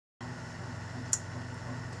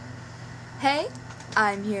Hey,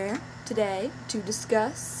 I'm here today to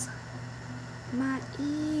discuss my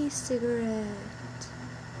e-cigarette.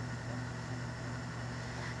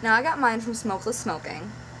 Now, I got mine from Smokeless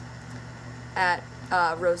Smoking at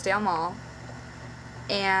Rosedale Mall,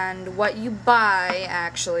 and what you buy,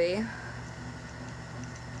 actually,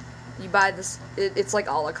 you buy this, it's like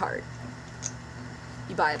a la carte.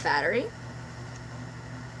 You buy a battery.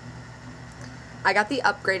 I got the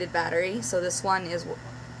upgraded battery, so this one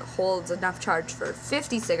holds enough charge for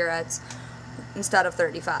 50 cigarettes instead of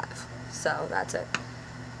 35. So that's it.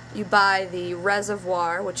 You buy the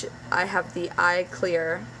reservoir, which I have the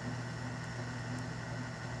E-Cig,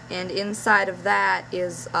 and inside of that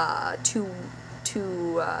is two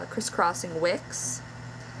crisscrossing wicks.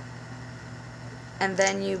 And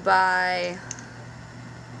then you buy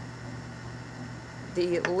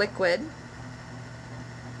the liquid,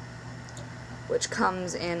 which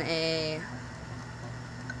comes in a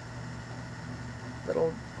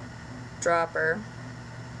little dropper.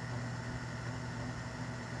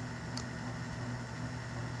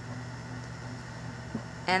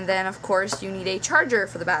 And then, of course, you need a charger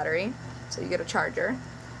for the battery, so you get a charger.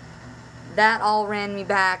 That all ran me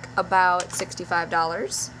back about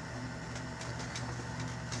 $65.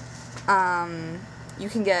 You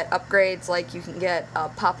can get upgrades, like you can get a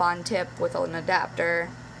pop-on tip with an adapter.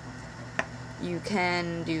 You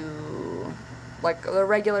can do like the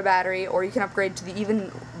regular battery, or you can upgrade to the even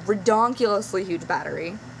redonkulously huge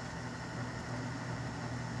battery.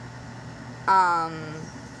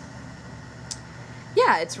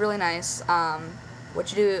 Yeah, it's really nice. What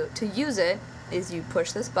you do to use it is you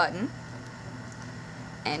push this button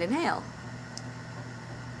and inhale.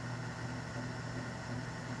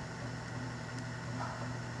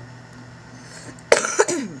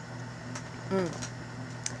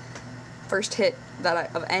 First hit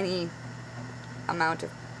that of any amount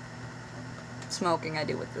of smoking I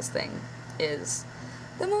do with this thing is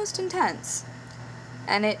the most intense,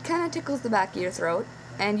 and it kind of tickles the back of your throat.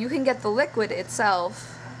 And you can get the liquid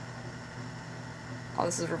itself. Oh,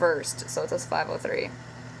 this is reversed, so it says 503.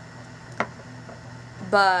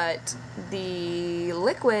 But the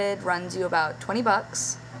liquid runs you about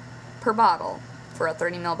 $20 per bottle for a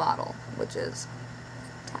 30 ml bottle, which is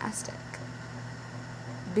fantastic.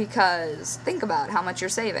 Because think about how much you're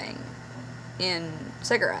saving in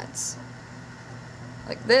cigarettes.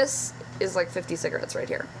 Like, this is like 50 cigarettes right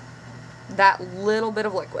here. That little bit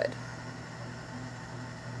of liquid.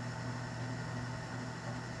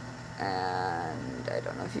 And I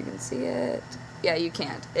don't know if you can see it. Yeah, you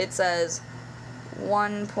can't. It says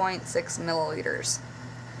 1.6 milliliters.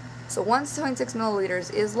 So 1.6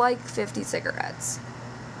 milliliters is like 50 cigarettes.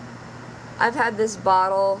 I've had this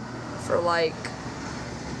bottle for like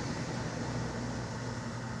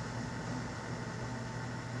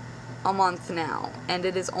a month now, and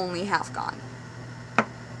it is only half gone.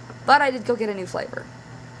 But I did go get a new flavor.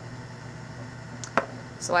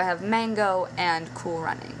 So I have mango and Cool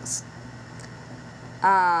Runnings.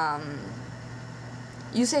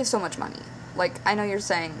 You save so much money. Like, I know you're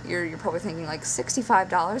saying, you're probably thinking, like,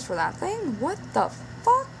 $65 for that thing? What the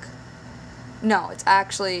fuck? No, it's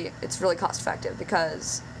really cost effective,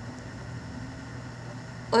 because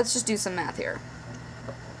let's just do some math here.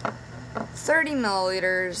 30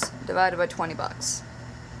 milliliters divided by $20.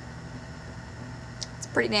 It's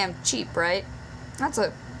pretty damn cheap, right? It's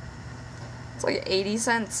like 80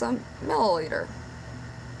 cents a milliliter.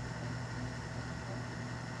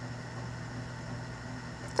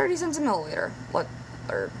 30 cents a milliliter.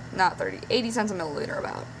 Or not 30, 80 cents a milliliter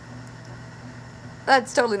about.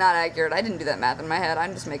 That's totally not accurate. I didn't do that math in my head.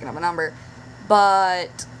 I'm just making up a number.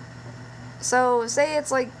 But, so say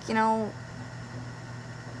it's like, you know,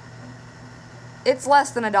 it's less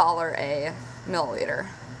than $1 a milliliter.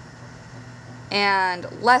 And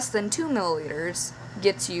less than 2 milliliters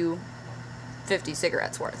gets you 50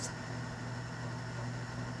 cigarettes worth.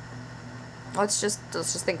 Let's just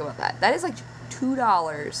think about that. That is like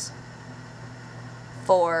 $2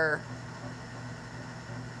 for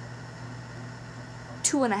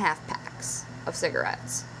 2.5 packs of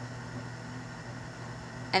cigarettes.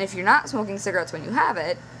 And if you're not smoking cigarettes when you have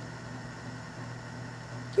it,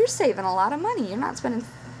 you're saving a lot of money. You're not spending $5,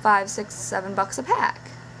 $6, $7 a pack.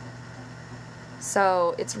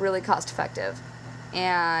 So it's really cost effective.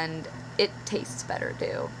 And it tastes better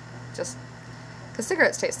too. Just because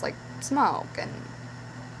cigarettes taste like smoke, and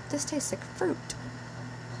this tastes like fruit.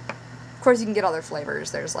 Of course, you can get other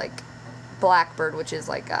flavors. There's like Blackbird, which is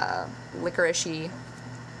like a licorice-y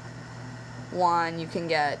one. You can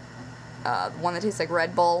get one that tastes like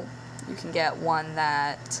Red Bull. You can get one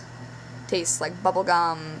that tastes like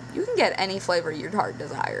bubblegum. You can get any flavor your heart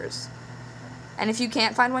desires. And if you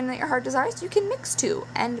can't find one that your heart desires, you can mix two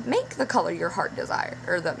and make the color your heart desires,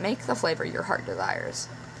 or make the flavor your heart desires.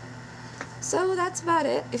 So that's about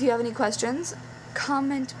it. If you have any questions,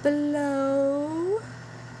 comment below,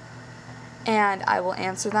 and I will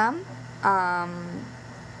answer them.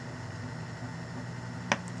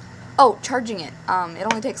 Oh, charging it. It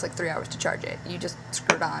only takes like 3 hours to charge it. You just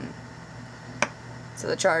screw it on to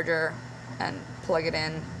the charger and plug it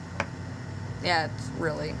in. Yeah, it's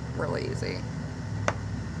really, really easy.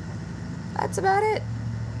 That's about it.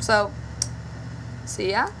 So,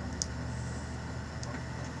 see ya.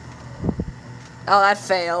 Oh, that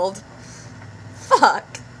failed.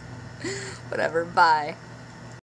 Fuck. Whatever, bye.